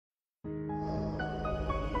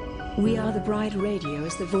We Are the Bride Radio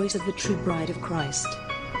is the voice of the true bride of Christ.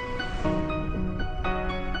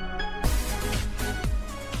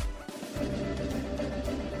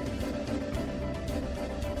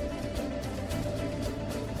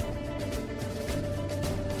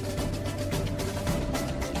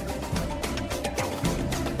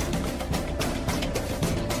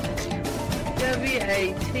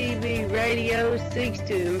 WATB Radio seeks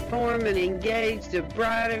to inform and engage the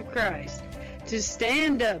bride of Christ to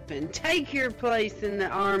stand up and take your place in the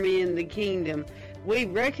army and the kingdom. We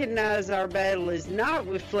recognize our battle is not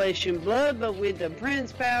with flesh and blood, but with the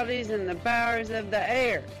principalities and the powers of the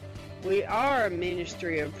air. We are a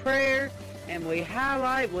ministry of prayer, and we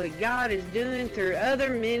highlight what God is doing through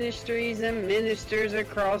other ministries and ministers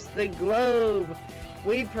across the globe.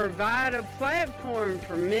 We provide a platform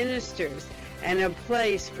for ministers and a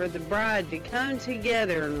place for the bride to come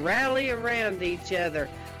together and rally around each other,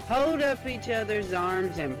 hold up each other's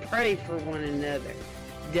arms, and pray for one another.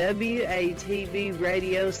 WATB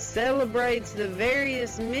Radio celebrates the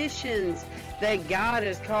various missions that God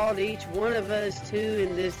has called each one of us to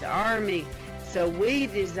in this army. So we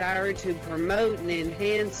desire to promote and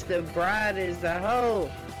enhance the bride as a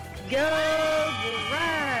whole. Go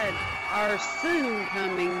bride! Our soon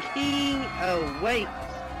coming King awaits.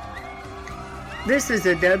 This is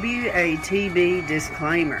a WATB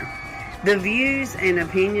disclaimer. The views and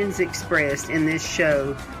opinions expressed in this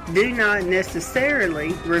show do not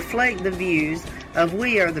necessarily reflect the views of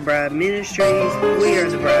We Are the Bride Ministries, We Are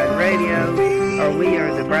the Bride Radio, or We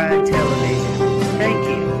Are the Bride Television. Thank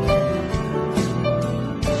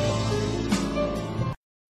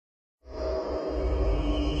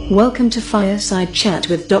you. Welcome to Fireside Chat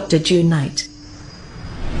with Dr. Jew Knight.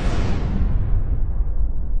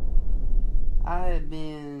 I have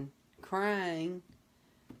been crying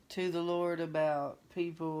to the Lord about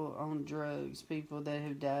people on drugs, people that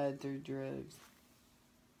have died through drugs.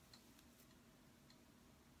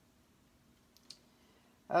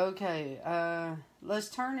 Okay, let's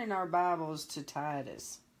turn in our Bibles to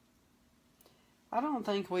Titus. I don't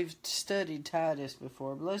think we've studied Titus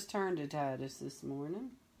before, but let's turn to Titus this morning.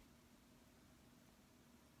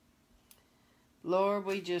 Lord,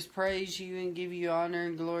 we just praise you and give you honor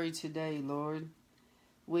and glory today, Lord.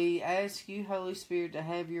 We ask you, Holy Spirit, to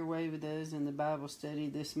have your way with us in the Bible study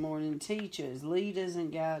this morning. Teach us, lead us,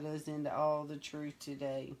 and guide us into all the truth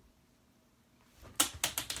today.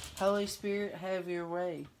 Holy Spirit, have your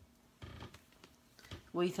way.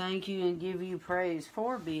 We thank you and give you praise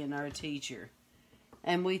for being our teacher.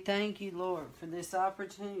 And we thank you, Lord, for this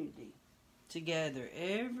opportunity to gather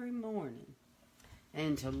every morning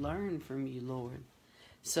and to learn from you, Lord.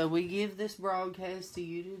 So we give this broadcast to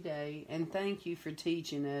you today, and thank you for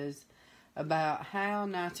teaching us about how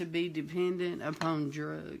not to be dependent upon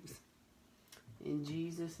drugs. In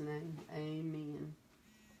Jesus' name, amen.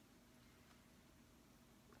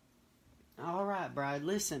 All right, bride,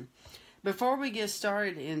 listen. Before we get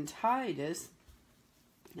started in Titus,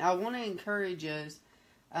 I want to encourage us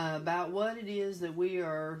about what it is that we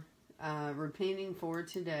are repenting for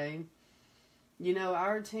today. You know,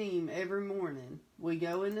 our team, every morning, we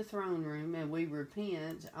go in the throne room and we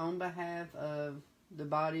repent on behalf of the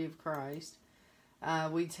body of Christ.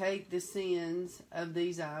 We take the sins of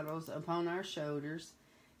these idols upon our shoulders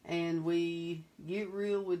and we get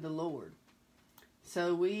real with the Lord.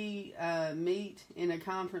 So we meet in a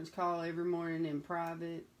conference call every morning in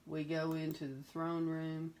private. We go into the throne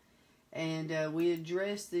room and we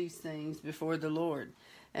address these things before the Lord.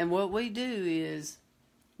 And what we do is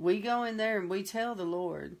we go in there and we tell the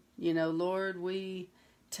Lord, you know, Lord, we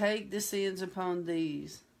take the sins upon the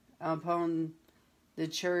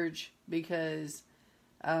church because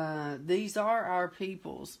these are our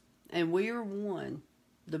peoples and we are one.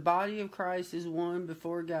 The body of Christ is one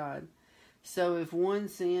before God. So if one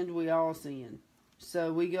sinned, we all sin.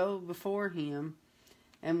 So we go before him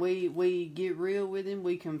and we get real with him.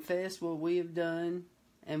 We confess what we have done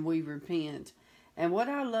and we repent. And what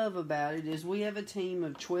I love about it is we have a team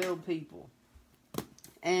of 12 people.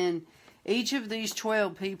 And each of these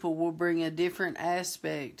 12 people will bring a different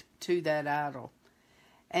aspect to that idol.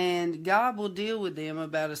 And God will deal with them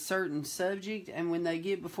about a certain subject. And when they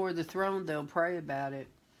get before the throne, they'll pray about it.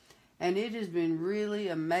 And it has been really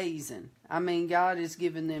amazing. I mean, God has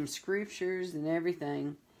given them scriptures and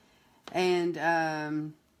everything. And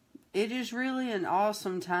it is really an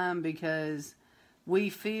awesome time because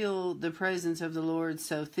we feel the presence of the Lord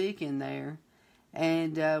so thick in there.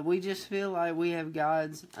 And we just feel like we have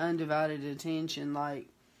God's undivided attention. Like,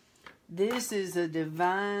 this is a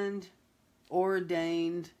divine,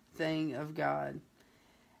 ordained thing of God.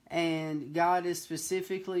 And God has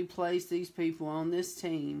specifically placed these people on this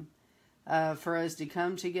team for us to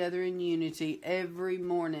come together in unity every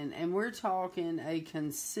morning. And we're talking a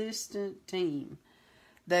consistent team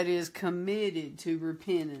that is committed to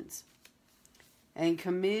repentance and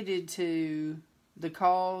committed to the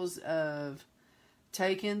cause of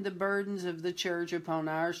taking the burdens of the church upon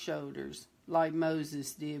our shoulders, like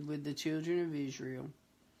Moses did with the children of Israel,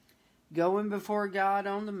 going before God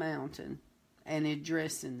on the mountain and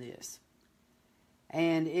addressing this.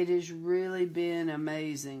 And it has really been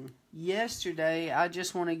amazing. Yesterday, I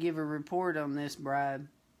just want to give a report on this, Bride.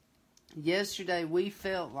 Yesterday, we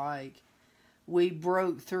felt like we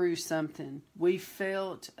broke through something. We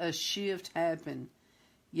felt a shift happen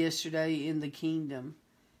yesterday in the kingdom.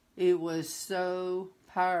 It was so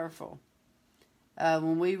powerful.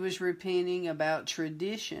 When we was repenting about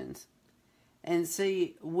traditions. And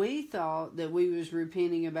see, we thought that we was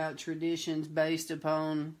repenting about traditions based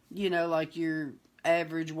upon, like your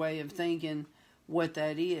average way of thinking what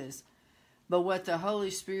that is. But what the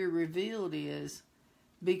Holy Spirit revealed is,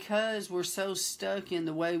 because we're so stuck in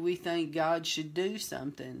the way we think God should do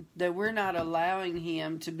something, that we're not allowing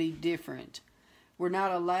Him to be different. We're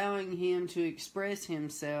not allowing Him to express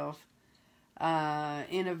Himself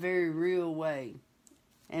in a very real way.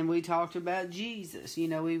 And we talked about Jesus.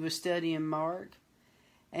 We was studying Mark.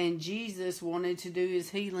 And Jesus wanted to do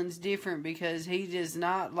His healings different because He does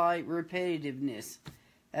not like repetitiveness.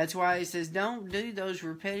 That's why He says, don't do those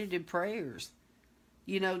repetitive prayers.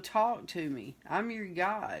 Talk to me. I'm your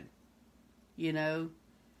God. Don't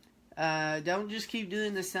just keep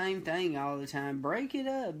doing the same thing all the time. Break it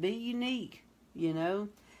up. Be unique. And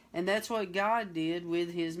that's what God did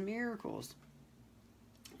with His miracles.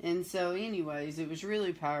 And so anyways, it was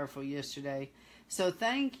really powerful yesterday. So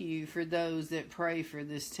thank you for those that pray for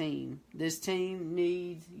this team. This team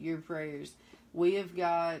needs your prayers. We have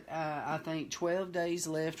got, I think, 12 days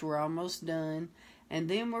left. We're almost done. And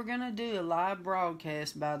then we're going to do a live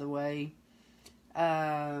broadcast, by the way.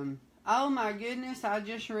 Oh my goodness, I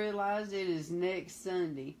just realized it is next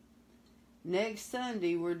Sunday. Next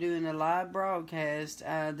Sunday, we're doing a live broadcast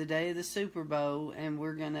the day of the Super Bowl. And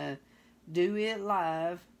we're going to do it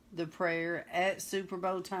live. The prayer at Super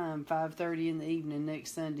Bowl time, 5:30 in the evening,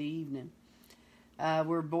 next Sunday evening.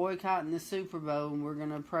 We're boycotting the Super Bowl, and we're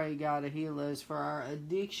going to pray God to heal us for our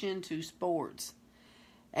addiction to sports.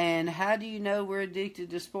 And how do you know we're addicted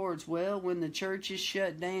to sports? Well, when the church is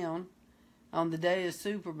shut down on the day of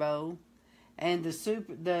Super Bowl, and the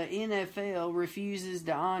NFL refuses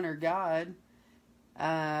to honor God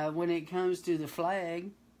when it comes to the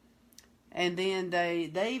flag. And then they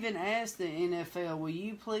even asked the NFL, will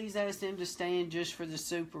you please ask them to stand just for the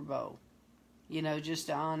Super Bowl? Just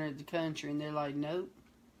to honor the country. And they're like, nope.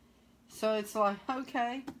 So it's like,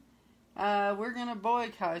 okay, we're going to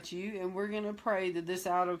boycott you, and we're going to pray that this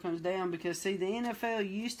idol comes down. Because, see, the NFL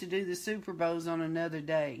used to do the Super Bowls on another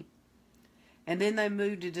day. And then they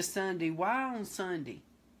moved it to Sunday. Why on Sunday?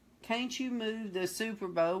 Can't you move the Super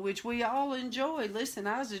Bowl, which we all enjoy? Listen,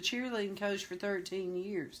 I was a cheerleading coach for 13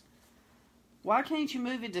 years. Why can't you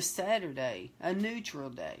move it to Saturday, a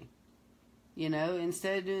neutral day?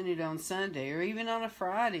 Instead of doing it on Sunday or even on a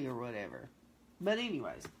Friday or whatever. But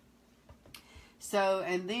anyways. So,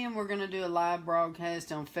 and then we're going to do a live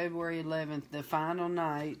broadcast on February 11th, the final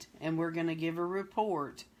night. And we're going to give a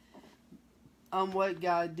report on what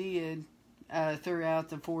God did throughout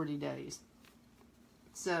the 40 days.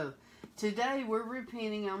 So, today we're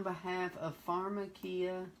repenting on behalf of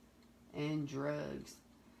Pharmakeia and drugs.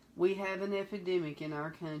 We have an epidemic in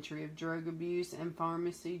our country of drug abuse and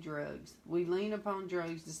pharmacy drugs. We lean upon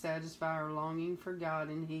drugs to satisfy our longing for God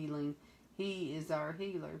and healing. He is our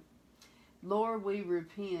healer. Lord, we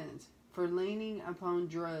repent for leaning upon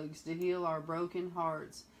drugs to heal our broken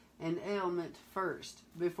hearts and ailment first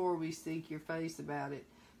before we seek your face about it.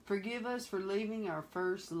 Forgive us for leaving our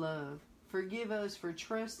first love. Forgive us for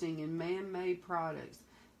trusting in man-made products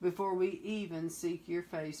before we even seek your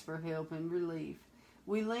face for help and relief.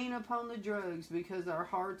 We lean upon the drugs because our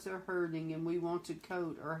hearts are hurting and we want to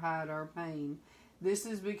coat or hide our pain. This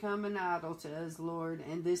has become an idol to us, Lord,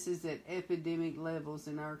 and this is at epidemic levels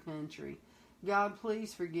in our country. God,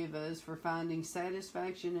 please forgive us for finding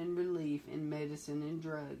satisfaction and relief in medicine and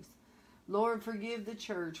drugs. Lord, forgive the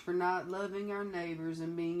church for not loving our neighbors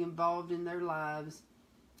and being involved in their lives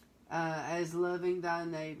as loving thy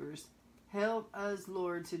neighbors. Help us,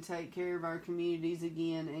 Lord, to take care of our communities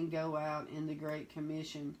again and go out in the Great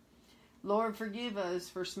Commission. Lord, forgive us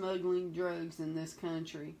for smuggling drugs in this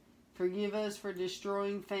country. Forgive us for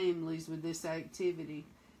destroying families with this activity.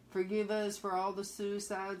 Forgive us for all the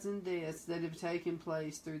suicides and deaths that have taken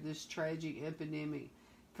place through this tragic epidemic.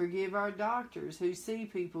 Forgive our doctors who see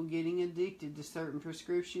people getting addicted to certain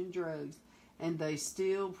prescription drugs and they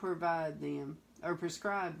still prescribe them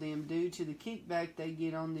due to the kickback they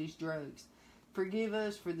get on these drugs. Forgive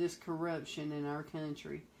us for this corruption in our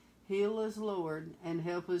country. Heal us, Lord, and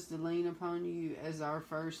help us to lean upon you as our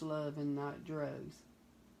first love and not drugs.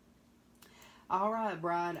 All right,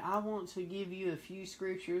 bride, I want to give you a few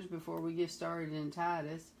scriptures before we get started in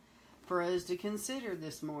Titus for us to consider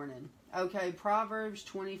this morning. Okay, Proverbs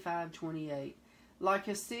 25:28. Like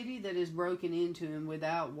a city that is broken into and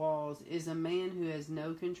without walls is a man who has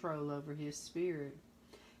no control over his spirit.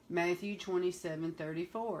 Matthew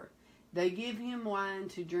 27:34. They give him wine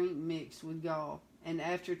to drink mixed with gall, and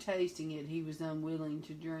after tasting it he was unwilling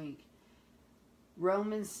to drink.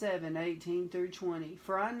 Romans 7:18-20.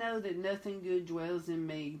 For I know that nothing good dwells in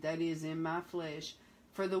me, that is, in my flesh.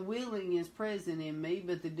 For the willing is present in me,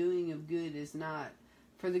 but the doing of good is not.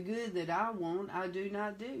 For the good that I want, I do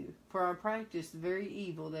not do. For I practice the very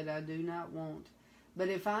evil that I do not want. But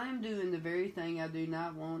if I am doing the very thing I do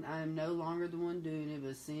not want, I am no longer the one doing it,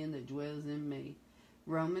 but sin that dwells in me.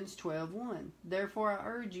 Romans 12:1. Therefore I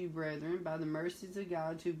urge you, brethren, by the mercies of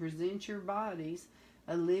God, to present your bodies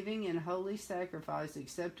a living and holy sacrifice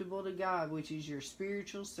acceptable to God, which is your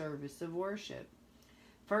spiritual service of worship.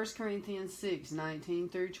 1 Corinthians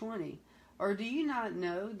 6:19-20. Or do you not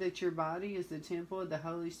know that your body is the temple of the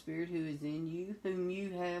Holy Spirit who is in you, whom you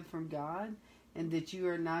have from God, and that you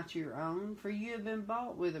are not your own? For you have been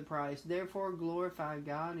bought with a price. Therefore glorify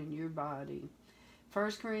God in your body.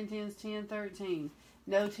 1 Corinthians 10:13.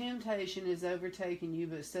 No temptation has overtaken you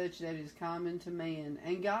but such that is common to man.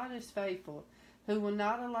 And God is faithful, who will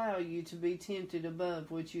not allow you to be tempted above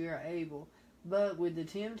what you are able, but with the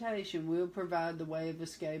temptation will provide the way of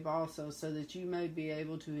escape also, so that you may be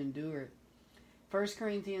able to endure it. 1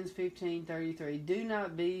 Corinthians 15:33. Do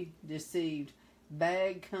not be deceived.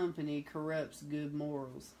 Bad company corrupts good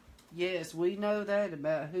morals. Yes, we know that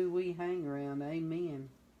about who we hang around. Amen.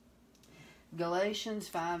 Galatians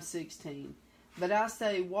 5:16. But I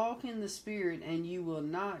say, walk in the Spirit, and you will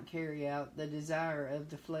not carry out the desire of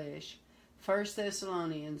the flesh. 1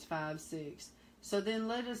 Thessalonians 5:6. So then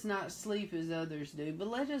let us not sleep as others do, but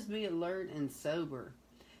let us be alert and sober.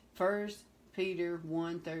 1 Peter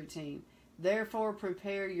 1:13. Therefore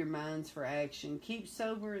prepare your minds for action. Keep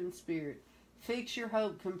sober in spirit. Fix your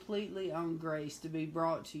hope completely on grace to be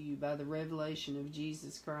brought to you by the revelation of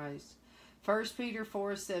Jesus Christ. 1 Peter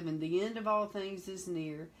 4:7. The end of all things is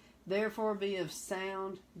near. Therefore be of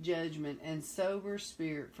sound judgment and sober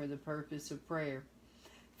spirit for the purpose of prayer.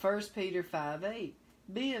 1 Peter 5:8.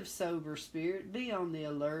 Be of sober spirit. Be on the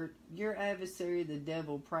alert. Your adversary, the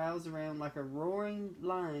devil, prowls around like a roaring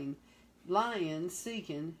lion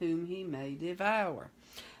seeking whom he may devour.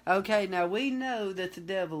 Okay, now we know that the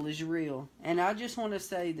devil is real. And I just want to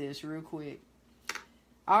say this real quick.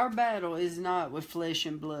 Our battle is not with flesh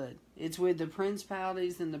and blood. It's with the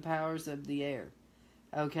principalities and the powers of the air.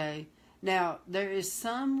 Okay? Now, there is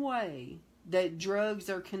some way that drugs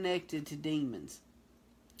are connected to demons.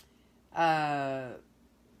 I'm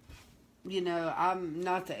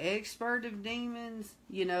not the expert of demons,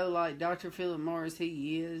 like Dr. Philip Morris,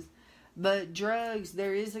 he is. But drugs,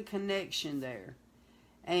 there is a connection there.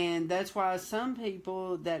 And that's why some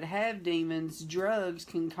people that have demons, drugs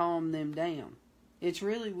can calm them down. It's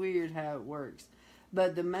really weird how it works.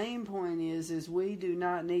 But the main point is we do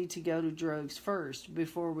not need to go to drugs first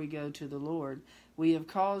before we go to the Lord. We have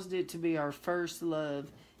caused it to be our first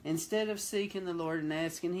love instead of seeking the Lord and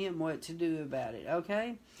asking Him what to do about it.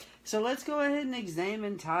 Okay? So let's go ahead and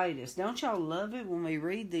examine Titus. Don't y'all love it when we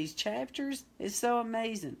read these chapters? It's so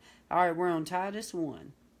amazing. All right, we're on Titus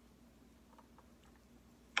 1.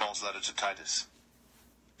 Paul's letter to Titus,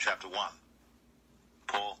 chapter 1.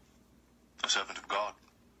 Paul, a servant of God,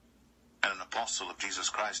 and an apostle of Jesus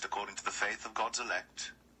Christ according to the faith of God's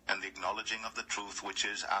elect, and the acknowledging of the truth which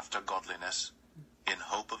is after godliness, in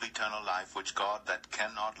hope of eternal life, which God that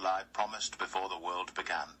cannot lie promised before the world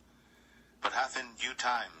began, but hath in due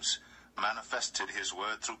times manifested his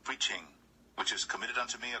word through preaching, which is committed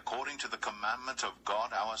unto me according to the commandment of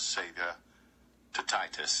God our Saviour, to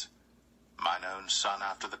Titus, mine own son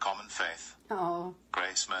after the common faith. Oh.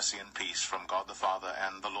 Grace, mercy, and peace from God the Father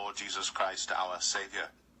and the Lord Jesus Christ our Saviour.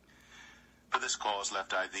 For this cause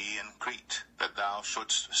left I thee in Crete, that thou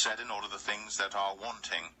shouldst set in order the things that are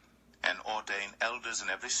wanting, and ordain elders in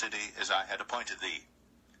every city as I had appointed thee.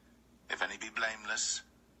 If any be blameless,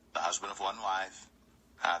 the husband of one wife,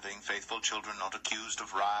 having faithful children, not accused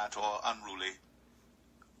of riot or unruly.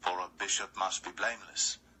 For a bishop must be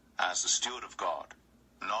blameless, as the steward of God,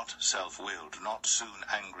 not self-willed, not soon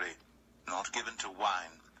angry, not given to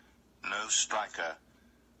wine, no striker,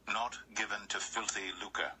 not given to filthy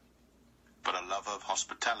lucre, but a lover of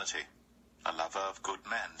hospitality, a lover of good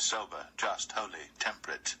men, sober, just, holy,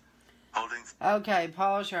 temperate, holding... Okay,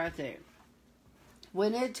 pause right there.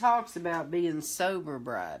 When it talks about being sober,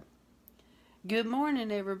 bride, good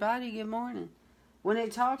morning, everybody, good morning. When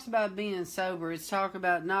it talks about being sober, it's talking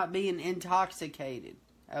about not being intoxicated,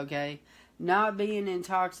 okay? Not being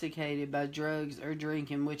intoxicated by drugs or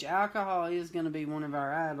drinking, which alcohol is going to be one of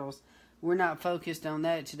our idols. We're not focused on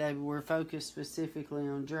that today, but we're focused specifically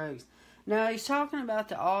on drugs. Now, he's talking about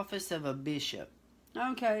the office of a bishop.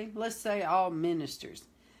 Okay, let's say all ministers.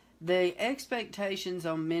 The expectations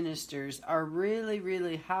on ministers are really,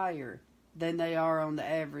 really higher than they are on the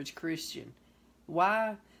average Christian.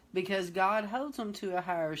 Why? Because God holds them to a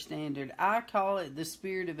higher standard. I call it the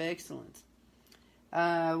spirit of excellence.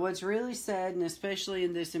 What's really sad, and especially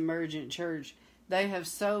in this emergent church, they have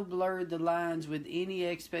so blurred the lines with any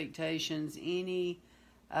expectations, any,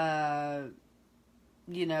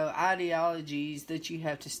 ideologies that you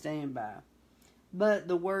have to stand by. But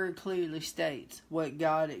the Word clearly states what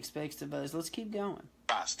God expects of us. Let's keep going.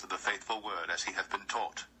 Fast to the faithful word as he hath been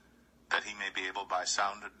taught, that he may be able by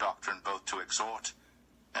sound doctrine both to exhort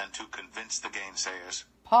and to convince the gainsayers.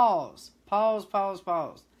 Pause.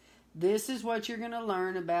 This is what you're going to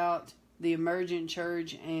learn about the emergent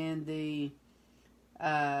church and the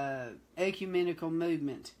ecumenical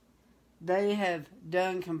movement. They have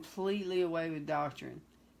done completely away with doctrine.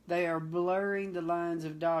 They are blurring the lines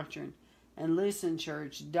of doctrine. And listen,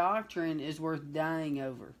 church, doctrine is worth dying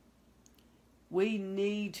over. We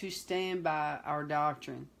need to stand by our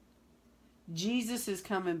doctrine. Jesus is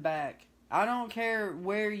coming back. I don't care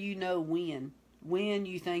where you know when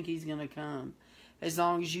you think he's going to come, as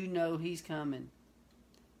long as you know he's coming.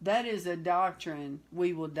 That is a doctrine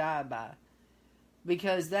we will die by,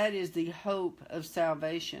 because that is the hope of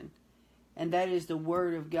salvation, and that is the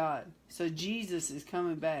Word of God. So Jesus is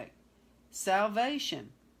coming back.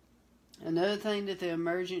 Salvation. Another thing that the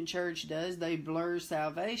emergent church does, they blur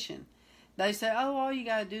salvation. They say, oh, all you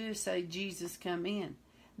got to do is say, Jesus, come in.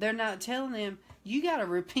 They're not telling them, you got to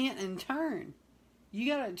repent and turn. You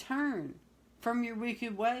got to turn from your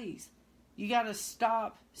wicked ways. You got to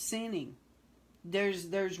stop sinning.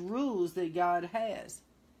 There's rules that God has.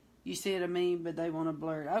 You see what I mean? But they want to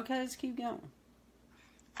blur it. Okay, let's keep going.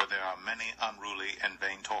 For there are many unruly and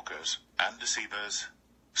vain talkers and deceivers,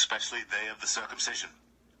 especially they of the circumcision,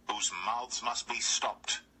 whose mouths must be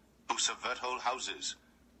stopped, who subvert whole houses,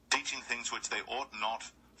 teaching things which they ought not,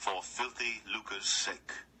 for filthy lucre's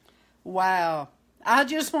sake. Wow. I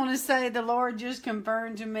just want to say the Lord just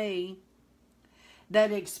confirmed to me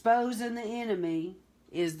that exposing the enemy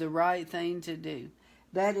is the right thing to do.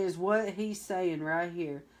 That is what he's saying right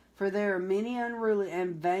here. For there are many unruly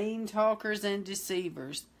and vain talkers and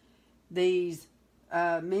deceivers. These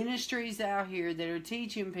ministries out here that are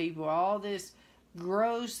teaching people all this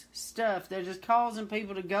gross stuff that is causing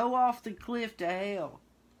people to go off the cliff to hell.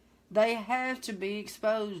 They have to be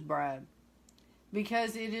exposed, bride,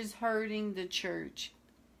 because it is hurting the church.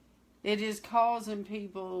 It is causing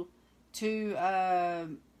people to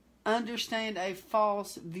understand a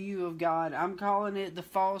false view of God. I'm calling it the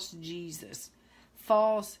false Jesus.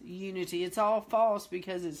 False unity. It's all false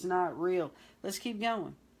because it's not real. Let's keep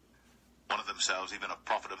going. One of themselves, even a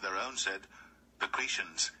prophet of their own, said, the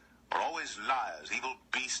Grecians are always liars, evil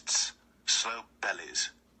beasts, slow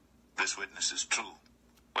bellies. This witness is true.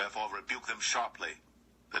 Wherefore rebuke them sharply,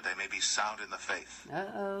 that they may be sound in the faith,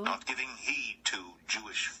 not giving heed to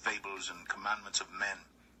Jewish fables and commandments of men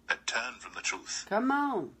that turn from the truth. Come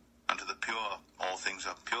on. Unto the pure all things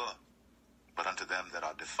are pure, but unto them that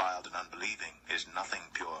are defiled and unbelieving is nothing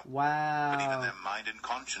pure. Wow. But even their mind and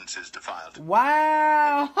conscience is defiled.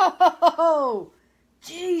 Wow.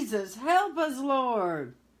 Jesus, help us,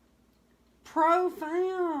 Lord.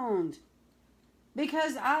 Profound.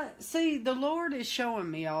 Because the Lord is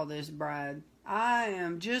showing me all this, bride. I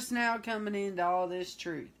am just now coming into all this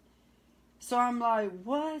truth. So I'm like,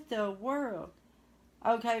 what the world?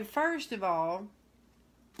 Okay, first of all,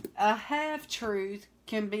 a half-truth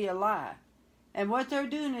can be a lie. And what they're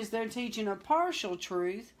doing is they're teaching a partial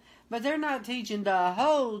truth, but they're not teaching the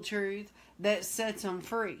whole truth that sets them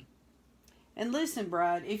free. And listen,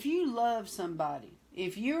 bride, if you love somebody,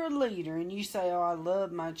 if you're a leader and you say, oh, I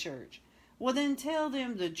love my church, well, then tell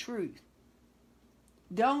them the truth.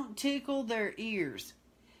 Don't tickle their ears.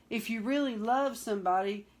 If you really love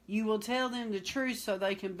somebody, you will tell them the truth so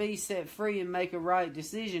they can be set free and make a right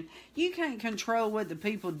decision. You can't control what the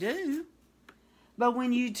people do. But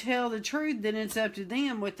when you tell the truth, then it's up to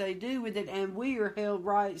them what they do with it, and we are held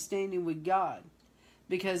right standing with God.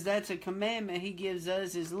 because that's a commandment he gives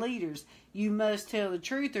us as leaders. You must tell the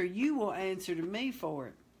truth or you will answer to me for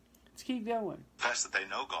it. Let's keep going. Confess that they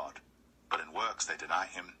know God, but in works they deny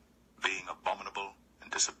him, being abominable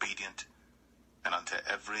and disobedient, and unto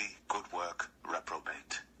every good work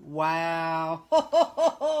reprobate. Wow.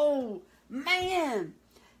 Oh, man.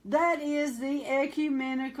 That is the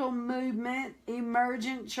ecumenical movement,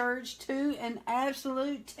 emergent church to an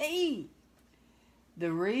absolute T.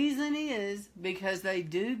 The reason is because they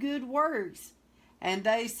do good works, and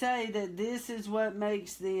they say that this is what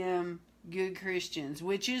makes them good Christians,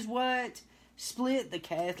 which is what split the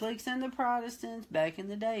Catholics and the Protestants back in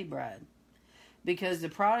the day, Brad. Because the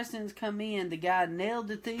Protestants come in, the guy nailed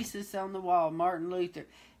the thesis on the wall, Martin Luther,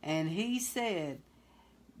 and he said,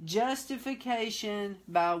 justification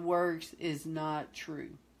by works is not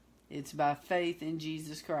true. It's by faith in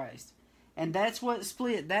Jesus Christ. And that's what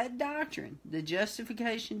split that doctrine, the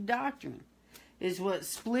justification doctrine, is what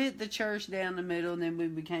split the church down the middle, and then we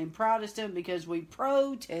became Protestant because we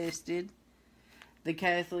protested the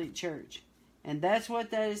Catholic Church. And that's what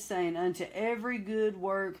that is saying. Unto every good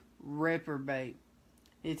work, reprobate.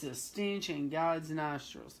 It's a stench in God's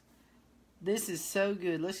nostrils. This is so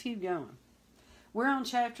good. Let's keep going. We're on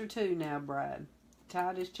chapter 2 now, Brad.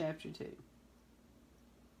 Titus chapter 2.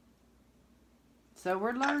 So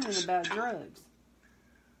we're learning Titus about 2. drugs.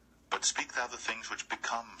 But speak thou the things which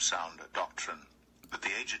become sound doctrine, that the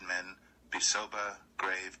aged men be sober,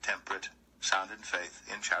 grave, temperate, sound in faith,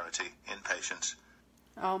 in charity, in patience.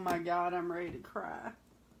 Oh my God, I'm ready to cry.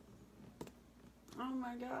 Oh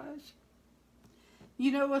my gosh.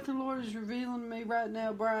 You know what the Lord is revealing to me right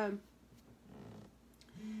now, Brian?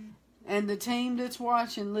 And the team that's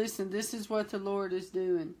watching, listen, this is what the Lord is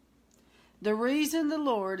doing. The reason the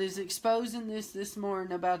Lord is exposing this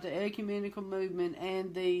morning about the ecumenical movement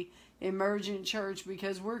and the emergent church,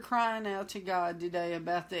 because we're crying out to God today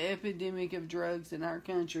about the epidemic of drugs in our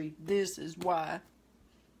country. This is why.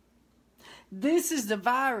 This is the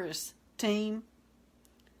virus, team.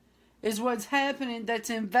 Is what's happening that's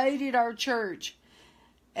invaded our church.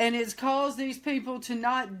 And it's caused these people to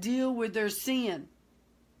not deal with their sin.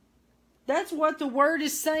 That's what the word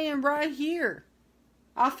is saying right here.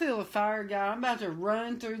 I feel a fire, God. I'm about to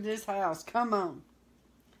run through this house. Come on.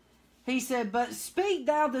 He said, but speak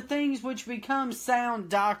thou the things which become sound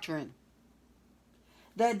doctrine,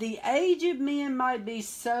 that the aged men might be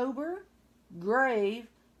sober, grave,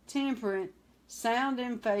 temperate, sound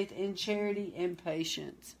in faith, in charity, and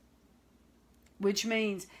patience. Which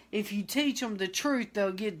means, if you teach them the truth,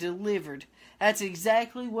 they'll get delivered. That's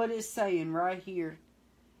exactly what it's saying right here.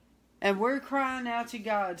 And we're crying out to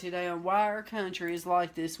God today on why our country is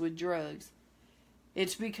like this with drugs.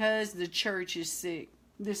 It's because the church is sick.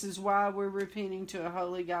 This is why we're repenting to a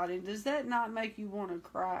holy God. And does that not make you want to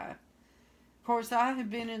cry? Of course, I have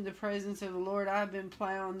been in the presence of the Lord. I've been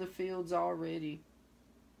plowing the fields already.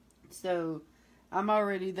 So, I'm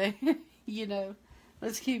already there. You know,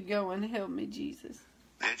 let's keep going. Help me, Jesus.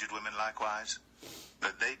 The aged women likewise,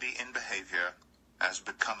 that they be in behavior as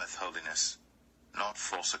becometh holiness, not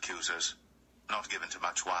false accusers, not given to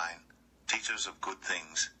much wine, teachers of good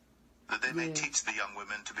things, that they may teach the young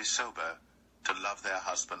women to be sober, to love their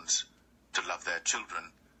husbands, to love their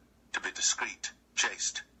children, to be discreet,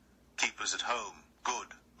 chaste, keepers at home, good,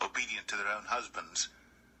 obedient to their own husbands,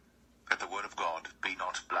 that the word of God be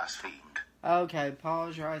not blasphemed. Okay,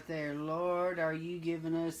 pause right there. Lord, are you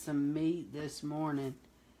giving us some meat this morning?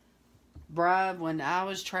 Bride, when I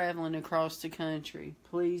was traveling across the country,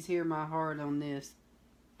 please hear my heart on this.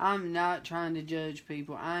 I'm not trying to judge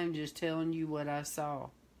people. I'm just telling you what I saw.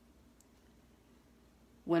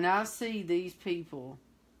 When I see these people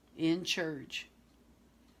in church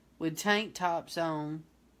with tank tops on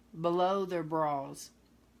below their bras,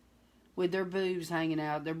 with their boobs hanging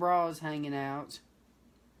out, their bras hanging out,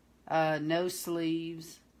 no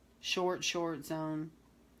sleeves, short shorts on,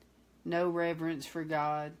 no reverence for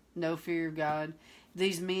God, no fear of God.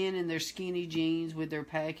 These men in their skinny jeans with their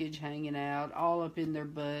package hanging out, all up in their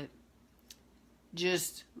butt.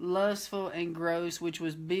 Just lustful and gross, which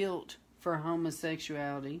was built for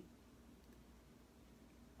homosexuality.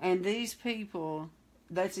 And these people,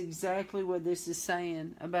 that's exactly what this is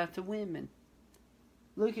saying about the women.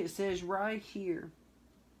 Look, it says right here,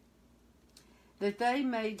 that they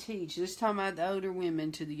may teach, this is talking about the older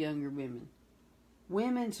women to the younger women.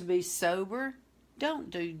 Women to be sober, don't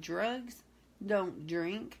do drugs, don't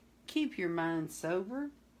drink, keep your mind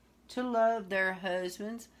sober, to love their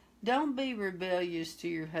husbands, don't be rebellious to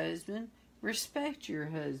your husband, respect your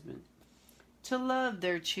husband, to love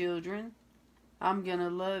their children. I'm going to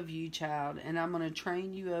love you, child, and I'm going to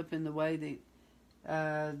train you up in the way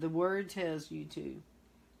that the Word tells you to.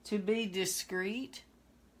 to be discreet,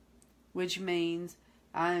 which means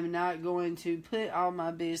I am not going to put all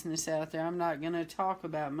my business out there. I'm not going to talk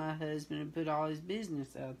about my husband and put all his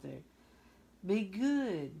business out there. Be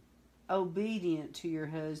good, obedient to your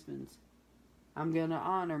husbands. I'm going to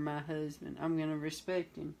honor my husband. I'm going to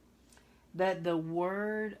respect him. That the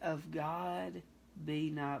word of God be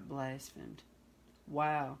not blasphemed.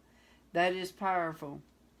 Wow, that is powerful.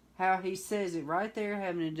 How he says it right there,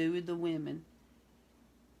 having to do with the women.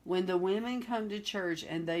 When the women come to church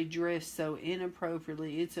and they dress so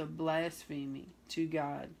inappropriately, it's a blasphemy to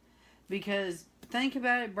God. Because, think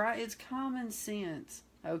about it, Bright, it's common sense,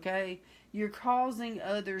 okay? You're causing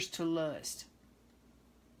others to lust.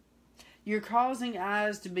 You're causing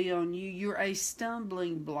eyes to be on you. You're a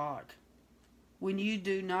stumbling block when you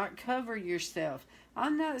do not cover yourself.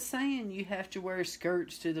 I'm not saying you have to wear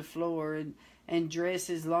skirts to the floor and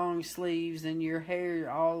dresses long sleeves and your hair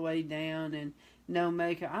all the way down and no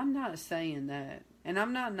makeup. I'm not saying that. And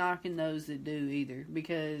I'm not knocking those that do either.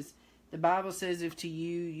 Because the Bible says if to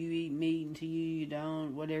you, you eat meat and to you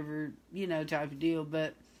don't, whatever, type of deal.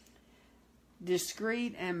 But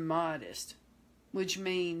discreet and modest, which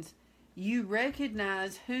means you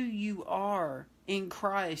recognize who you are in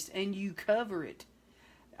Christ and you cover it.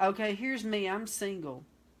 Okay, here's me. I'm single.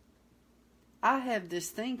 I have this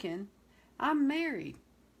thinking. I'm married.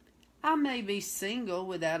 I may be single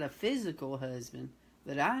without a physical husband,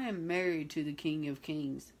 but I am married to the King of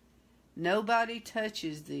Kings. Nobody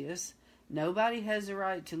touches this. Nobody has a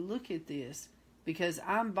right to look at this because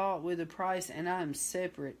I'm bought with a price and I'm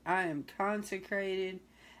separate. I am consecrated.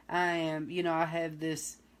 I am, I have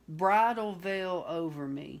this bridal veil over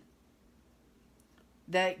me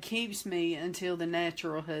that keeps me until the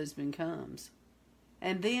natural husband comes.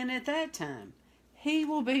 And then at that time, he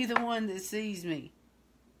will be the one that sees me.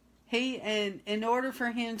 And in order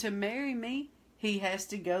for him to marry me, he has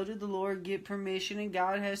to go to the Lord, get permission, and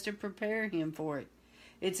God has to prepare him for it.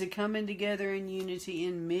 It's a coming together in unity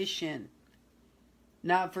in mission.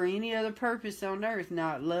 Not for any other purpose on earth.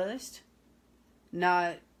 Not lust.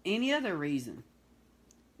 Not any other reason.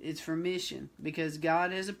 It's for mission. Because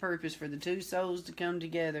God has a purpose for the two souls to come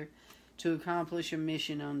together to accomplish a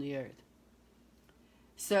mission on the earth.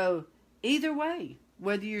 So, either way,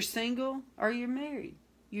 whether you're single or you're married,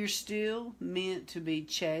 you're still meant to be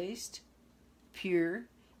chaste, pure.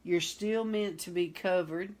 You're still meant to be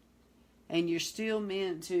covered. And you're still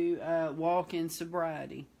meant to walk in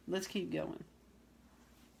sobriety. Let's keep going.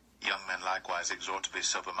 Young men likewise exhort to be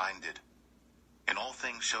sober-minded. In all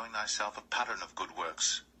things showing thyself a pattern of good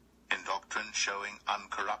works. In doctrine showing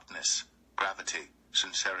uncorruptness, gravity,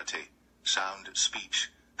 sincerity, sound speech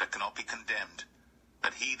that cannot be condemned,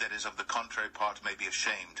 that he that is of the contrary part may be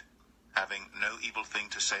ashamed, having no evil thing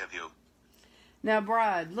to say of you. Now,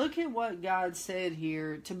 bride, look at what God said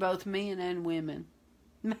here to both men and women.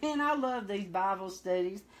 Man, I love these Bible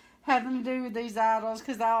studies having to do with these idols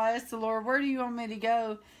because I'll ask the Lord, where do you want me to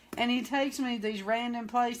go? And he takes me to these random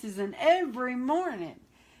places, and every morning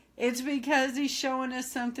it's because he's showing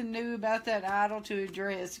us something new about that idol to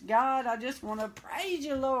address. God, I just want to praise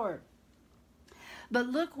you, Lord. But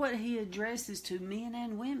look what he addresses to men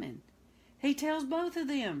and women. He tells both of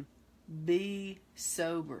them, be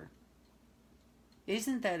sober.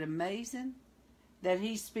 Isn't that amazing? That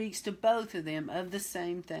he speaks to both of them of the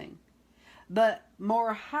same thing. But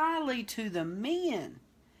more highly to the men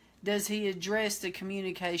does he address the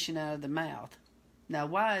communication out of the mouth. Now,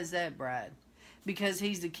 why is that, bride? Because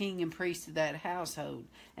he's the king and priest of that household.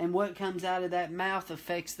 And what comes out of that mouth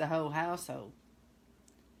affects the whole household.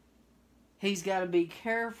 He's got to be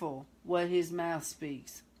careful what his mouth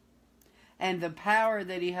speaks. And the power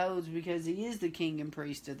that he holds because he is the king and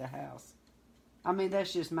priest of the house. I mean,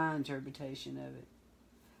 that's just my interpretation of it.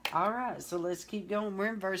 Alright, so let's keep going. We're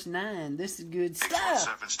in verse 9. This is good Exhort stuff.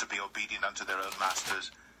 servants to be obedient unto their own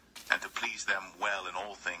masters, and to please them well in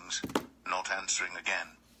all things, not answering again,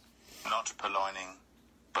 not purloining,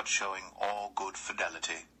 but showing all good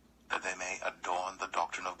fidelity, that they may adorn the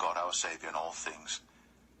doctrine of God our Saviour in all things.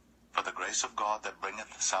 For the grace of God that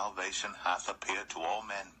bringeth salvation hath appeared to all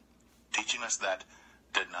men, teaching us that,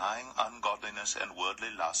 denying ungodliness and worldly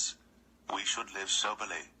lusts, we should live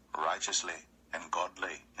soberly, righteously, and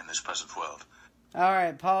godly in this present world.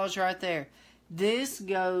 Alright, pause right there. This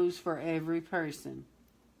goes for every person.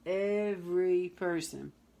 Every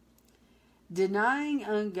person. Denying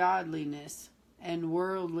ungodliness and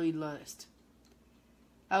worldly lust.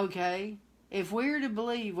 Okay, if we're to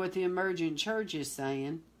believe what the emergent church is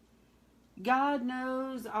saying, God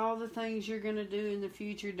knows all the things you're going to do in the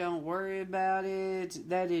future. Don't worry about it.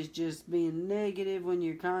 That is just being negative when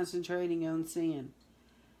you're concentrating on sin.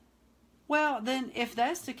 Well, then, if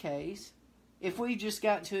that's the case, if we just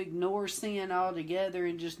got to ignore sin altogether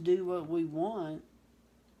and just do what we want,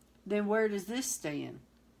 then where does this stand?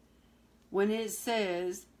 When it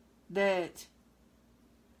says that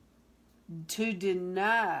to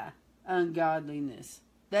deny ungodliness,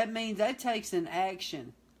 that means that takes an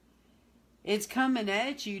action. It's coming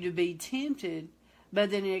at you to be tempted,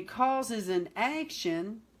 but then it causes an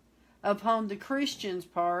action upon the Christian's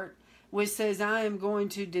part, which says, I am going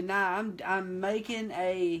to deny. I'm making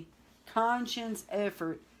a conscious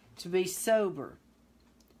effort to be sober.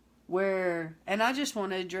 And I just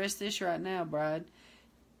want to address this right now, Bride.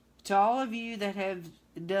 To all of you that have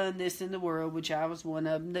done this in the world, which I was one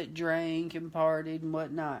of them, that drank and partied and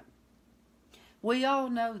whatnot. We all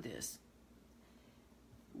know this.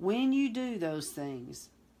 When you do those things,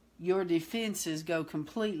 your defenses go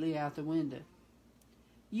completely out the window.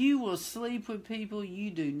 You will sleep with people you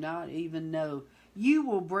do not even know. You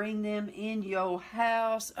will bring them in your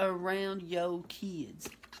house around your kids.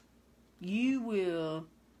 You will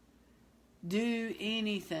do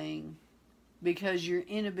anything because your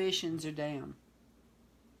inhibitions are down.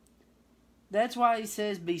 That's why he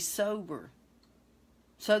says be sober,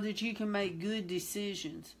 so that you can make good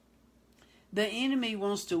decisions. The enemy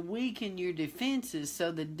wants to weaken your defenses so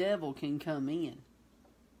the devil can come in.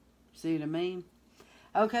 See what I mean?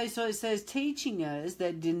 Okay, so it says, teaching us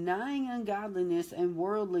that denying ungodliness and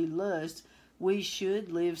worldly lust, we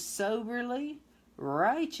should live soberly,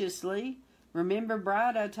 righteously. Remember,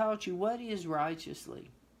 Bride, I taught you what is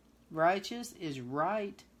righteously. Righteous is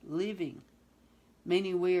right living,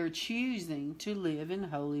 meaning we are choosing to live in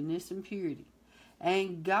holiness and purity.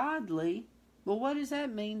 And godly, well, what does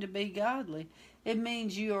that mean to be godly? It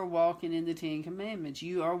means you are walking in the Ten Commandments.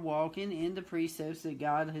 You are walking in the precepts that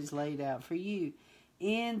God has laid out for you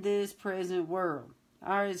in this present world.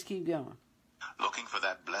 All right, let's keep going. Looking for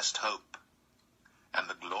that blessed hope and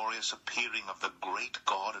the glorious appearing of the great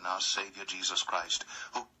God and our Savior Jesus Christ,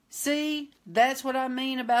 who... See, that's what I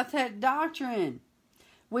mean about that doctrine.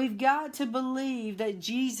 We've got to believe that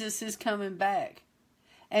Jesus is coming back.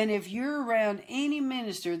 And if you're around any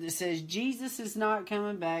minister that says Jesus is not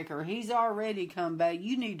coming back or he's already come back,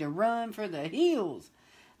 you need to run for the hills.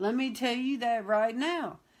 Let me tell you that right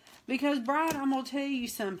now. Because, Bride, I'm going to tell you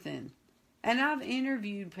something. And I've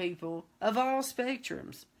interviewed people of all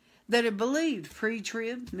spectrums that have believed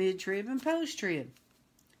pre-trib, mid-trib, and post-trib.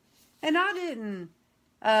 And I didn't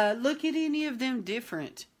look at any of them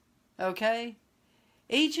different. Okay?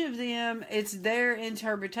 Each of them, it's their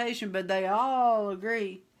interpretation, but they all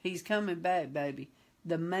agree he's coming back, baby.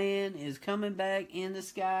 The man is coming back in the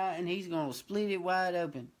sky, and he's going to split it wide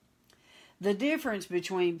open. The difference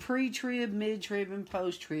between pre-trib, mid-trib, and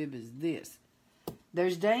post-trib is this.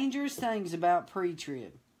 There's dangerous things about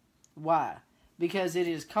pre-trib. Why? Because it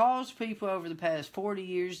has caused people over the past 40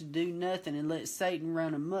 years to do nothing and let Satan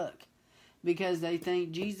run amok. Because they think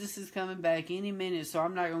Jesus is coming back any minute, so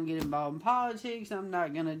I'm not going to get involved in politics. I'm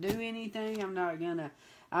not going to do anything.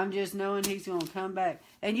 I'm just knowing he's going to come back.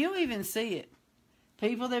 And you'll even see it.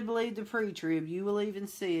 People that believe the pre-trib, you will even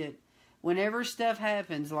see it. Whenever stuff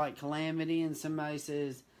happens, like calamity, and somebody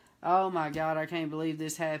says, oh my God, I can't believe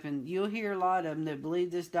this happened. You'll hear a lot of them that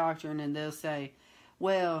believe this doctrine, and they'll say,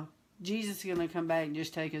 well, Jesus is going to come back and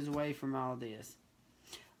just take us away from all this.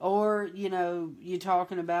 Or, you're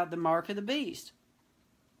talking about the mark of the beast.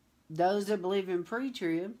 Those that believe in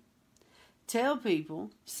pre-trib tell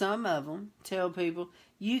people, some of them tell people,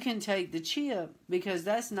 you can take the chip because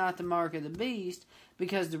that's not the mark of the beast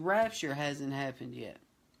because the rapture hasn't happened yet.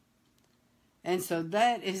 And so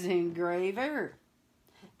that is in grave error.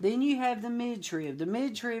 Then you have the mid-trib. The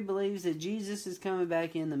mid-trib believes that Jesus is coming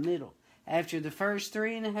back in the middle after the first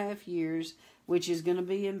 3.5 years, which is going to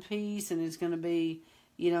be in peace and it's going to be,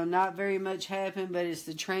 not very much happen, but it's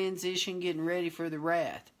the transition getting ready for the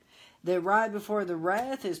wrath. That right before the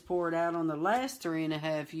wrath is poured out on the last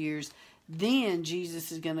 3.5 years, then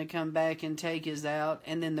Jesus is going to come back and take us out,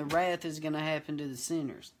 and then the wrath is going to happen to the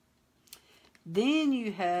sinners. Then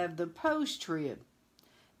you have the post-trib.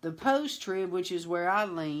 The post-trib, which is where I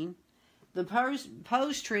lean, the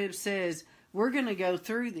post-trib says, we're going to go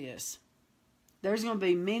through this. There's going to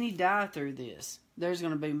be many die through this. There's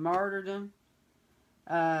going to be martyrdom.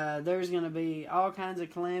 There's going to be all kinds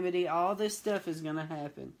of calamity. All this stuff is going to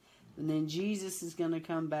happen. And then Jesus is going to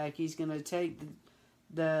come back. He's going to take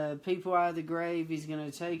the people out of the grave. He's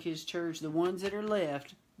going to take his church, the ones that are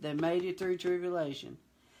left, that made it through tribulation.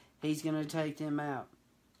 He's going to take them out.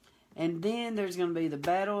 And then there's going to be the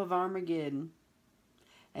battle of Armageddon.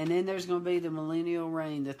 And then there's going to be the millennial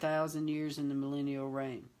reign, the 1,000 years in the millennial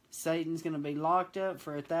reign. Satan's going to be locked up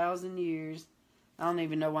for 1,000 years I don't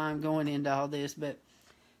even know why I'm going into all this, but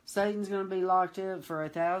Satan's going to be locked up for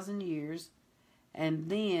 1,000 years. And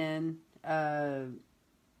then,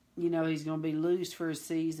 he's going to be loosed for a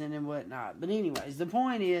season and whatnot. But anyways, the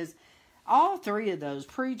point is, all three of those,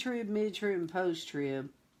 pre-trib, mid-trib, and post-trib,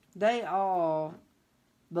 they all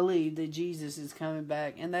believe that Jesus is coming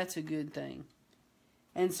back, and that's a good thing.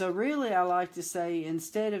 And so really I like to say,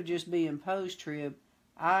 instead of just being post-trib,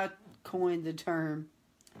 I coined the term,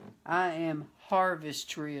 I am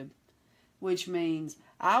harvest-trib, which means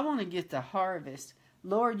I want to get the harvest.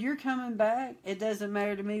 Lord, you're coming back. It doesn't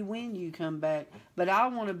matter to me when you come back, but I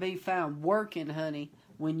want to be found working, honey,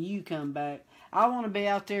 when you come back. I want to be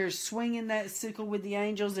out there swinging that sickle with the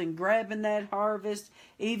angels and grabbing that harvest,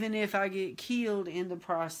 even if I get killed in the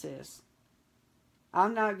process.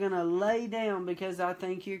 I'm not going to lay down because I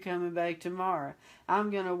think you're coming back tomorrow. I'm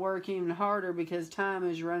going to work even harder because time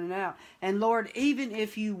is running out. And Lord, even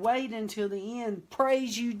if you wait until the end,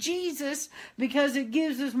 praise you, Jesus, because it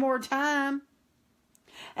gives us more time.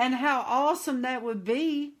 And how awesome that would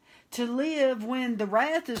be to live when the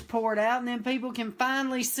wrath is poured out and then people can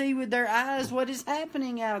finally see with their eyes what is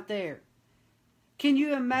happening out there. Can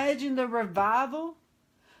you imagine the revival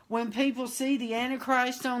when people see the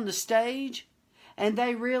Antichrist on the stage and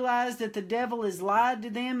they realize that the devil has lied to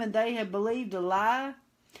them and they have believed a lie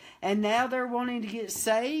and now they're wanting to get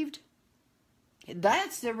saved?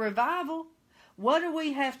 That's the revival. What do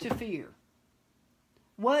we have to fear?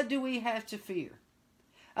 What do we have to fear?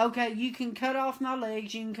 Okay, you can cut off my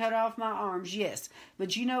legs, you can cut off my arms, yes.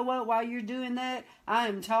 But you know what? While you're doing that, I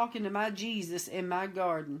am talking to my Jesus in my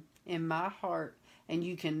garden, in my heart. And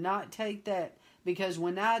you cannot take that, because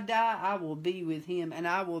when I die, I will be with him and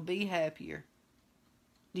I will be happier.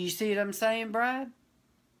 Do you see what I'm saying, bride?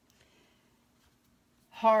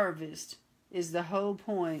 Harvest is the whole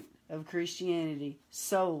point of Christianity.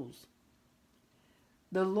 Souls.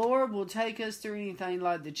 The Lord will take us through anything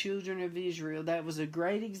like the children of Israel. That was a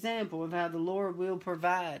great example of how the Lord will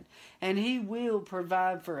provide. And he will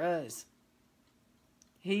provide for us.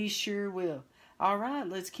 He sure will. All right,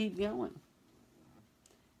 let's keep going.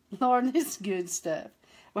 Lord, this is good stuff.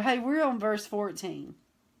 Well, hey, we're on verse 14.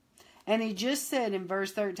 And he just said in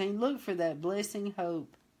verse 13, look for that blessing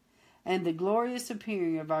hope and the glorious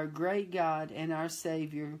appearing of our great God and our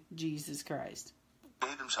Savior, Jesus Christ.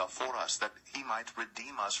 Gave himself for us, that he might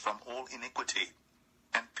redeem us from all iniquity,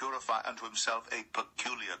 and purify unto himself a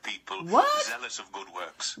peculiar people, what? Zealous of good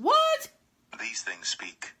works. What? These things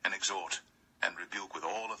speak, and exhort, and rebuke with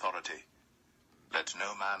all authority. Let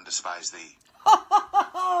no man despise thee.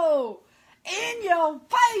 Oh, in your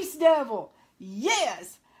face, devil.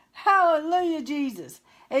 Yes. Hallelujah, Jesus.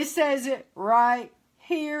 It says it right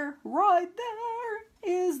here, right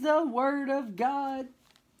there is the word of God.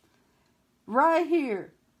 Right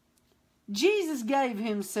here. Jesus gave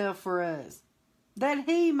himself for us, that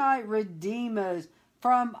he might redeem us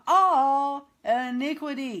from all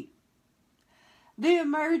iniquity. The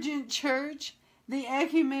emergent church, the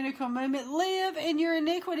ecumenical movement, live in your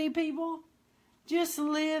iniquity, people. Just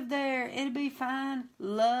live there. It'll be fine.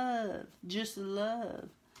 Love. Just love.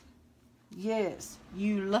 Yes,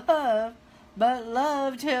 you love, but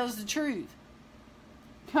love tells the truth.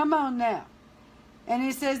 Come on now. And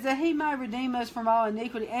it says that he might redeem us from all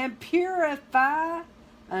iniquity and purify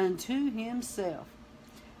unto himself.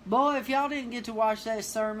 Boy, if y'all didn't get to watch that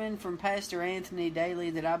sermon from Pastor Anthony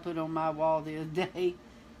Daly that I put on my wall the other day,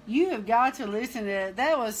 you have got to listen to that.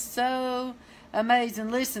 That was so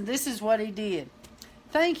amazing. Listen, this is what he did.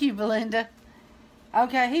 Thank you, Belinda.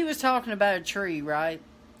 Okay, he was talking about a tree, right?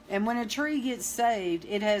 And when a tree gets saved,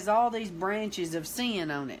 it has all these branches of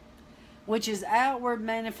sin on it, which is outward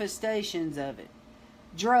manifestations of it.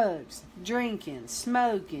 Drugs, drinking,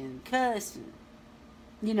 smoking, cussing,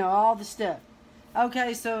 all the stuff.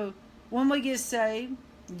 Okay, so when we get saved,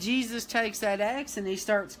 Jesus takes that axe and he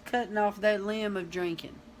starts cutting off that limb of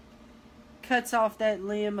drinking. Cuts off that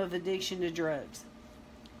limb of addiction to drugs.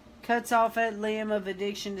 Cuts off that limb of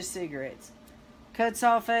addiction to cigarettes. Cuts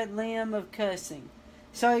off that limb of cussing.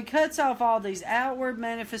 So he cuts off all these outward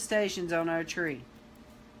manifestations on our tree.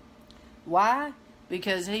 Why?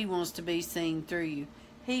 Because he wants to be seen through you.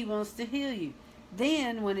 He wants to heal you.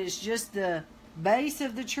 Then, when it's just the base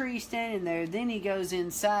of the tree standing there, then he goes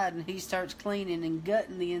inside and he starts cleaning and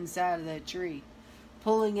gutting the inside of that tree.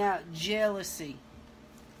 Pulling out jealousy,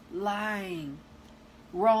 lying,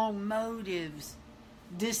 wrong motives,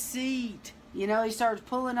 deceit. He starts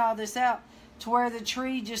pulling all this out to where the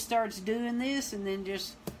tree just starts doing this and then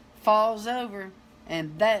just falls over.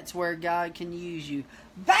 And that's where God can use you.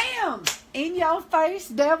 Bam! In your face,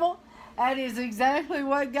 devil. That is exactly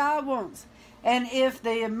what God wants. And if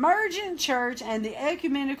the emergent church and the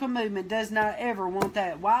ecumenical movement does not ever want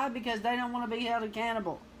that. Why? Because they don't want to be held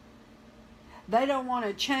accountable. They don't want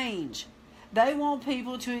to change. They want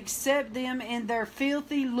people to accept them in their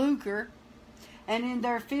filthy lucre and in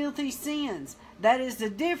their filthy sins. That is the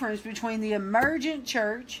difference between the emergent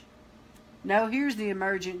church. No, here's the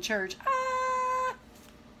emergent church.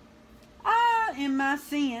 In my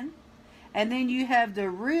sin. And then you have the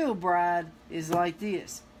real bride is like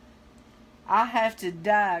this. I have to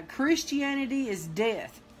die. Christianity is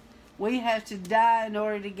death. We have to die in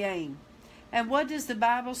order to gain. And what does the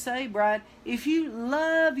Bible say, bride? If you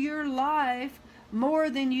love your life more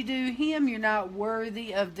than you do Him, you're not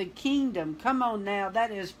worthy of the kingdom. Come on now.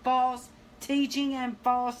 That is false teaching and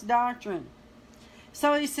false doctrine.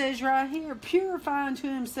 So he says right here, purify unto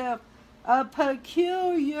himself a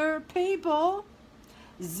peculiar people,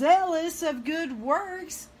 zealous of good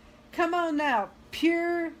works. Come on now.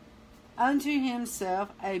 Pure unto himself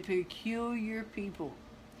a peculiar people.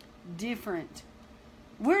 Different.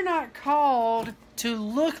 We're not called to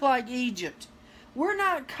look like Egypt. We're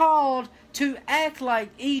not called to act like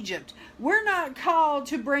Egypt. We're not called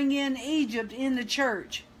to bring in Egypt in the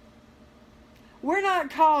church. We're not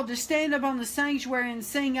called to stand up on the sanctuary and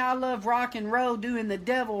sing I Love Rock and Roll doing the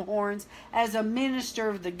devil horns as a minister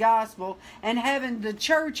of the gospel and having the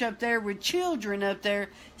church up there with children up there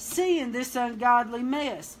seeing this ungodly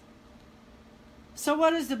mess. So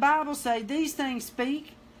what does the Bible say? These things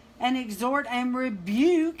speak and exhort and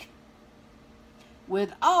rebuke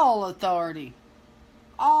with all authority.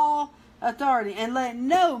 All authority. And let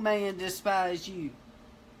no man despise you.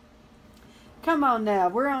 Come on now.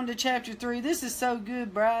 We're on to chapter 3. This is so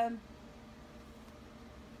good, bride.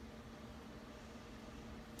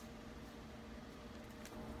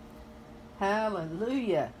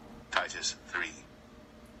 Hallelujah. Titus 3.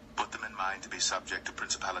 Put them in mind to be subject to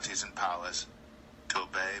principalities and powers, to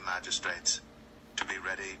obey magistrates, to be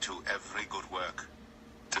ready to every good work,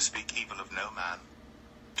 to speak evil of no man,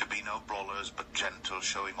 to be no brawlers, but gentle,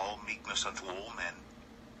 showing all meekness unto all men.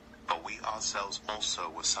 For we ourselves also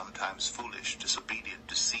were sometimes foolish, disobedient,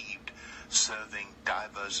 deceived, serving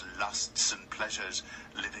divers lusts and pleasures,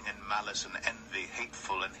 living in malice and envy,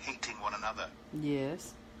 hateful and hating one another.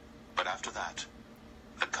 Yes. But after that,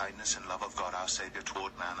 the kindness and love of God our Saviour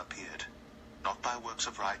toward man appeared, not by works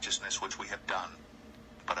of righteousness which we have done,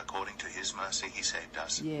 but according to his mercy he saved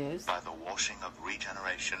us, yes, by the washing of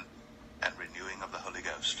regeneration and renewing of the Holy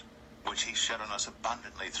Ghost, which he shed on us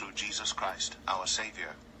abundantly through Jesus Christ our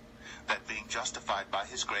Saviour, that being justified by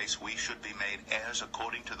his grace we should be made heirs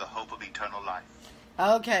according to the hope of eternal life.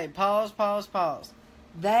 Okay, pause.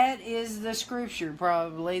 That is the scripture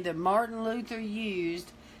probably that Martin Luther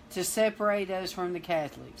used to separate us from the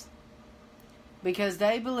Catholics. Because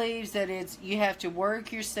they believe that you have to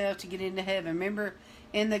work yourself to get into heaven. Remember,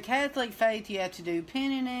 in the Catholic faith you have to do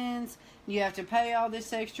penitence, you have to pay all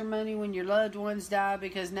this extra money when your loved ones die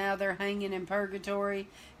because now they're hanging in purgatory,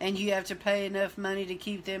 and you have to pay enough money to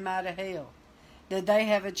keep them out of hell. That they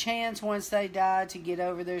have a chance once they die to get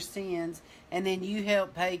over their sins, and then you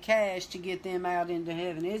help pay cash to get them out into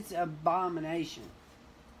heaven. It's abomination.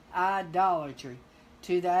 Idolatry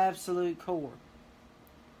to the absolute core.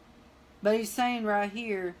 But he's saying right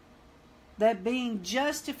here that being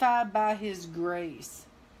justified by his grace,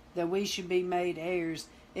 that we should be made heirs.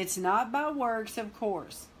 It's not by works, of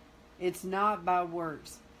course. It's not by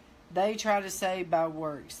works. They try to say by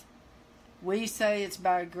works. We say it's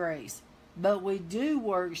by grace. But we do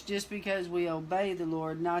works just because we obey the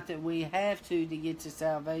Lord, not that we have to get to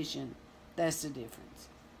salvation. That's the difference.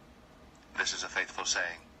 This is a faithful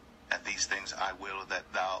saying, and these things I will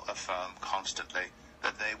that thou affirm constantly,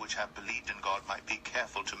 that they which have believed in God might be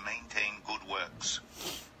careful to maintain good works.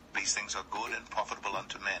 These things are good and profitable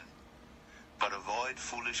unto men. But avoid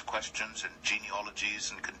foolish questions and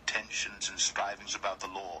genealogies and contentions and strivings about the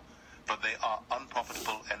law, for they are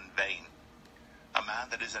unprofitable and vain. A man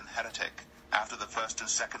that is an heretic, after the first and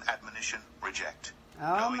second admonition, reject,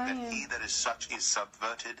 knowing that he that is such is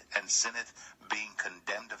subverted and sinneth, being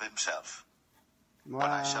condemned of himself. Wow.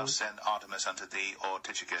 When I shall send Artemis unto thee, or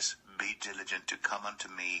Tychicus, be diligent to come unto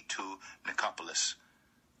me to Nicopolis,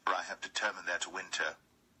 for I have determined there to winter.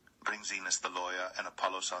 Bring Zenas the lawyer and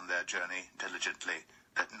Apollos on their journey diligently,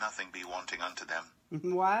 that nothing be wanting unto them.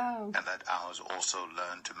 Wow. And that ours also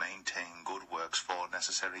learn to maintain good works for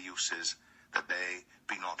necessary uses, that they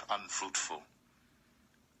be not unfruitful.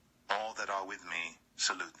 All that are with me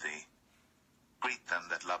salute thee. Greet them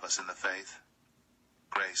that love us in the faith.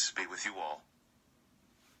 Grace be with you all.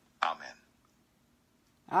 Amen.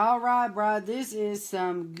 All right, bride. This is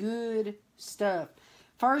some good stuff.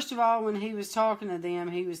 First of all, when he was talking to them,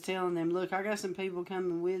 he was telling them, look, I got some people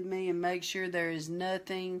coming with me, and make sure there is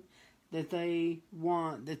nothing that they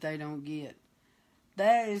want that they don't get.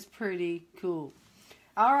 That is pretty cool.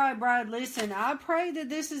 All right, Bride, listen, I pray that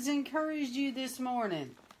this has encouraged you this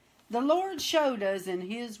morning. The Lord showed us in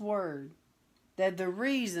His Word that the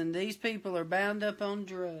reason these people are bound up on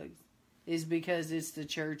drugs is because it's the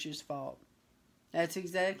church's fault. That's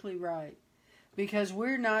exactly right. Because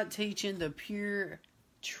we're not teaching the pure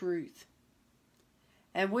truth.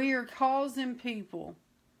 And we are causing people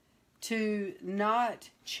to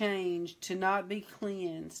not change, to not be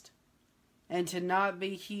cleansed, and to not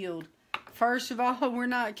be healed. First of all, we're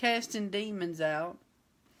not casting demons out.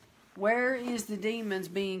 Where is the demons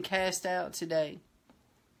being cast out today?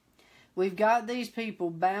 We've got these people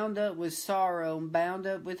bound up with sorrow, and bound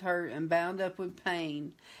up with hurt, and bound up with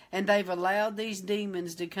pain. And they've allowed these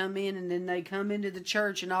demons to come in, and then they come into the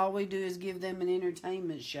church, and all we do is give them an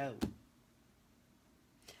entertainment show.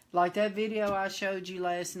 Like that video I showed you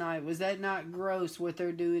last night. Was that not gross what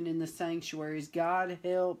they're doing in the sanctuaries? God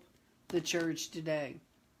help the church today.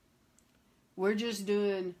 We're just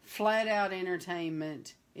doing flat out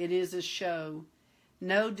entertainment. It is a show.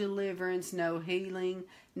 No deliverance, no healing,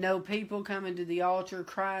 no people coming to the altar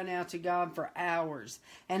crying out to God for hours,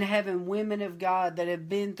 and having women of God that have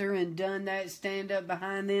been through and done that stand up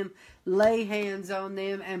behind them, lay hands on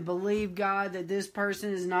them, and believe God that this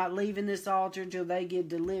person is not leaving this altar till they get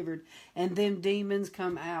delivered, and them demons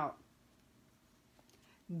come out.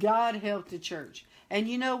 God help the church. And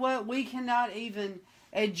you know what? We cannot even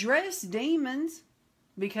address demons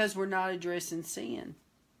because we're not addressing sin.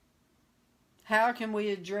 How can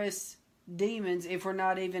we address demons if we're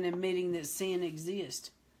not even admitting that sin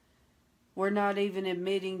exists? We're not even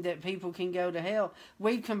admitting that people can go to hell.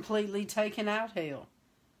 We've completely taken out hell.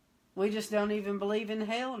 We just don't even believe in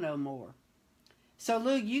hell no more. So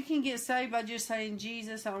look, you can get saved by just saying,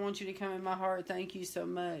 Jesus, I want you to come in my heart. Thank you so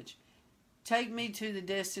much. Take me to the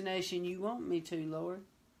destination you want me to, Lord.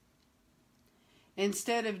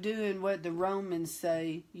 Instead of doing what the Romans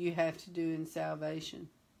say you have to do in salvation.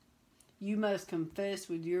 You must confess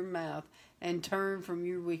with your mouth and turn from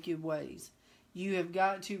your wicked ways. You have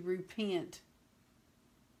got to repent.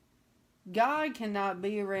 God cannot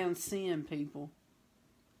be around sin, people.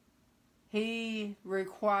 He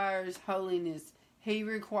requires holiness. He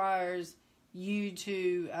requires you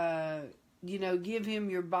to, give Him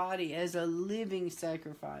your body as a living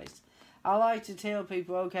sacrifice. I like to tell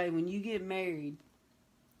people, okay, when you get married,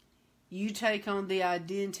 you take on the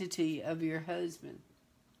identity of your husband.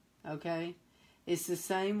 Okay? It's the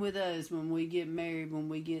same with us when we get married, when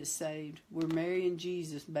we get saved. We're marrying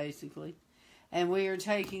Jesus, basically. And we are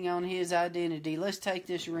taking on His identity. Let's take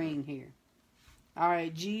this ring here.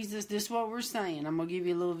 Alright, Jesus, this is what we're saying. I'm going to give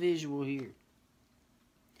you a little visual here.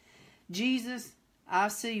 Jesus, I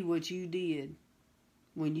see what you did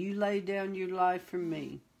when you laid down your life for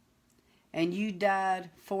me. And you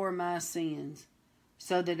died for my sins,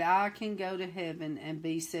 so that I can go to heaven and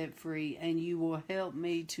be set free, and you will help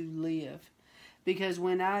me to live. Because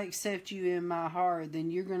when I accept you in my heart, then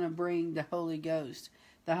you're going to bring the Holy Ghost.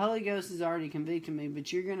 The Holy Ghost has already convicted me,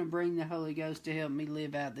 but you're going to bring the Holy Ghost to help me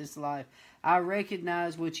live out this life. I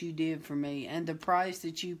recognize what you did for me and the price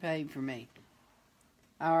that you paid for me.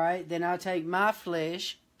 Alright, then I take my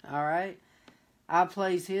flesh, alright, I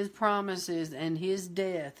place His promises and His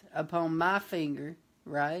death upon my finger,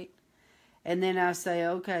 right? And then I say,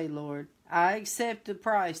 okay, Lord, I accept the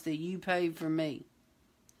price that you paid for me.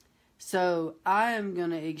 So I am going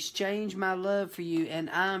to exchange my love for you, and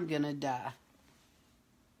I'm going to die.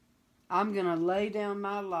 I'm going to lay down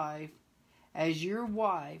my life as your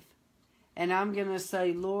wife, and I'm going to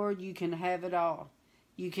say, Lord, you can have it all.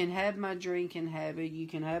 You can have my drinking habit. You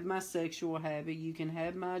can have my sexual habit. You can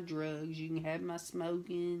have my drugs. You can have my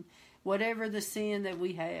smoking. Whatever the sin that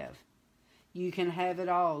we have. You can have it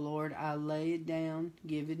all, Lord. I lay it down,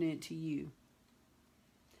 giving it to you.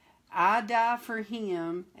 I die for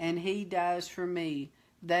Him, and He dies for me.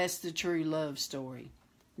 That's the true love story.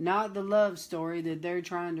 Not the love story that they're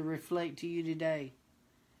trying to reflect to you today.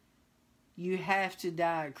 You have to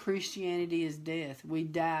die. Christianity is death. We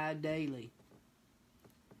die daily.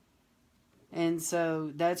 And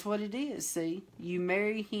so that's what it is, see? You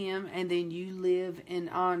marry Him, and then you live in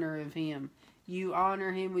honor of Him. You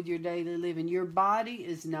honor Him with your daily living. Your body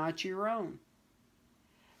is not your own.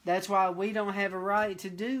 That's why we don't have a right to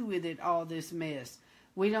do with it all this mess.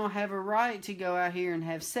 We don't have a right to go out here and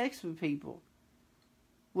have sex with people.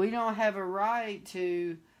 We don't have a right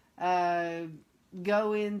to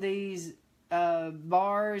go in these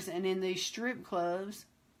bars and in these strip clubs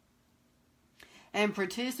and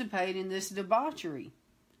participate in this debauchery.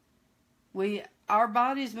 Our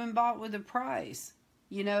body's been bought with a price.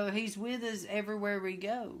 You know, He's with us everywhere we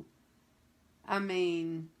go. I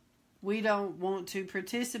mean, we don't want to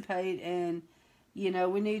participate, and, you know,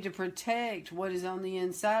 we need to protect what is on the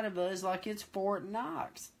inside of us like it's Fort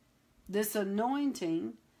Knox. This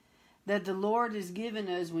anointing that the Lord has given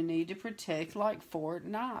us, we need to protect like Fort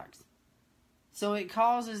Knox. So it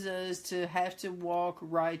causes us to have to walk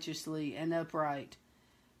righteously and upright,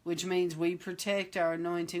 which means we protect our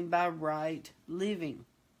anointing by right living.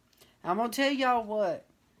 I'm going to tell y'all what.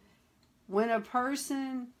 When a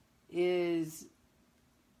person is,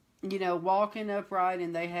 you know, walking upright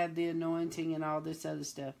and they have the anointing and all this other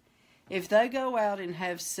stuff, if they go out and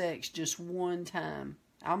have sex just one time,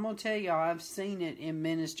 I'm going to tell y'all, I've seen it in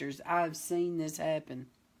ministers. I've seen this happen.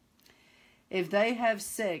 If they have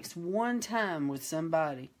sex one time with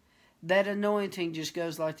somebody, that anointing just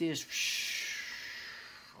goes like this.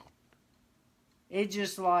 It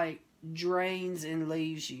just like drains and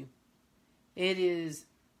leaves you. It is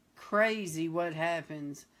crazy what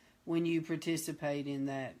happens when you participate in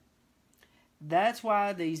that. That's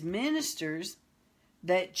why these ministers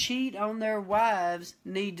that cheat on their wives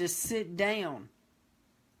need to sit down.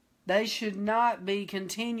 They should not be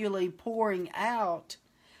continually pouring out,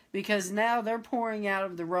 because now they're pouring out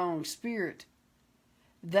of the wrong spirit.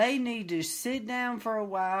 They need to sit down for a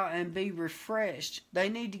while and be refreshed. They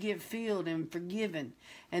need to get filled and forgiven.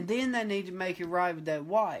 And then they need to make it right with that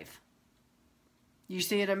wife. You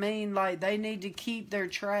see what I mean? Like, they need to keep their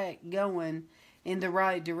track going in the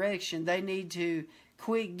right direction. They need to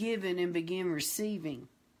quit giving and begin receiving.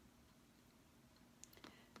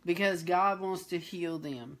 Because God wants to heal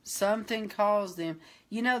them. Something caused them.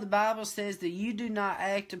 You know, the Bible says that you do not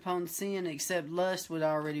act upon sin except lust would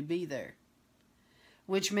already be there.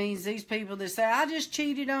 Which means these people that say, I just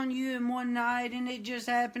cheated on you in one night and it just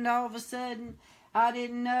happened all of a sudden. I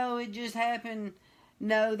didn't know, it just happened.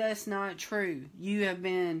 No, that's not true. You have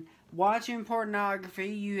been watching pornography.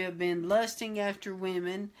 You have been lusting after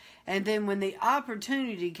women. And then when the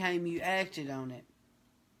opportunity came, you acted on it.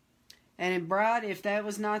 And bride, if that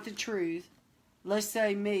was not the truth, let's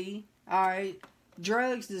say me, alright,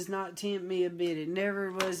 drugs does not tempt me a bit. It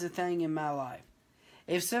never was a thing in my life.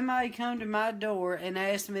 If somebody come to my door and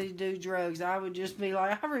asked me to do drugs, I would just be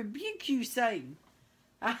like, I rebuke you, Satan.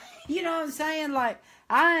 You know what I'm saying? Like,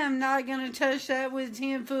 I am not going to touch that with a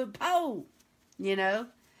 10-foot pole. You know?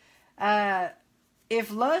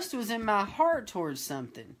 If lust was in my heart towards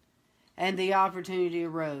something, and the opportunity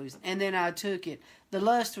arose, and then I took it, the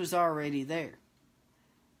lust was already there.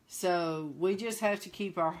 So, we just have to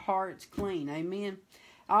keep our hearts clean. Amen?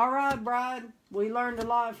 Alright, bride. We learned a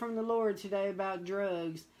lot from the Lord today about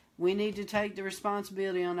drugs. We need to take the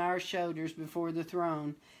responsibility on our shoulders before the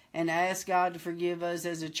throne and ask God to forgive us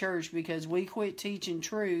as a church, because we quit teaching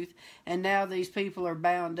truth, and now these people are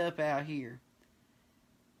bound up out here.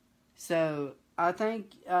 So, I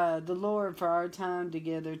thank the Lord for our time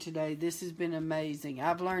together today. This has been amazing.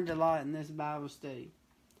 I've learned a lot in this Bible study.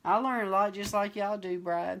 I learned a lot just like y'all do,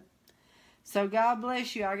 bride. So God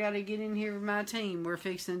bless you. I got to get in here with my team. We're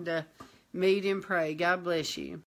fixing to meet and pray. God bless you.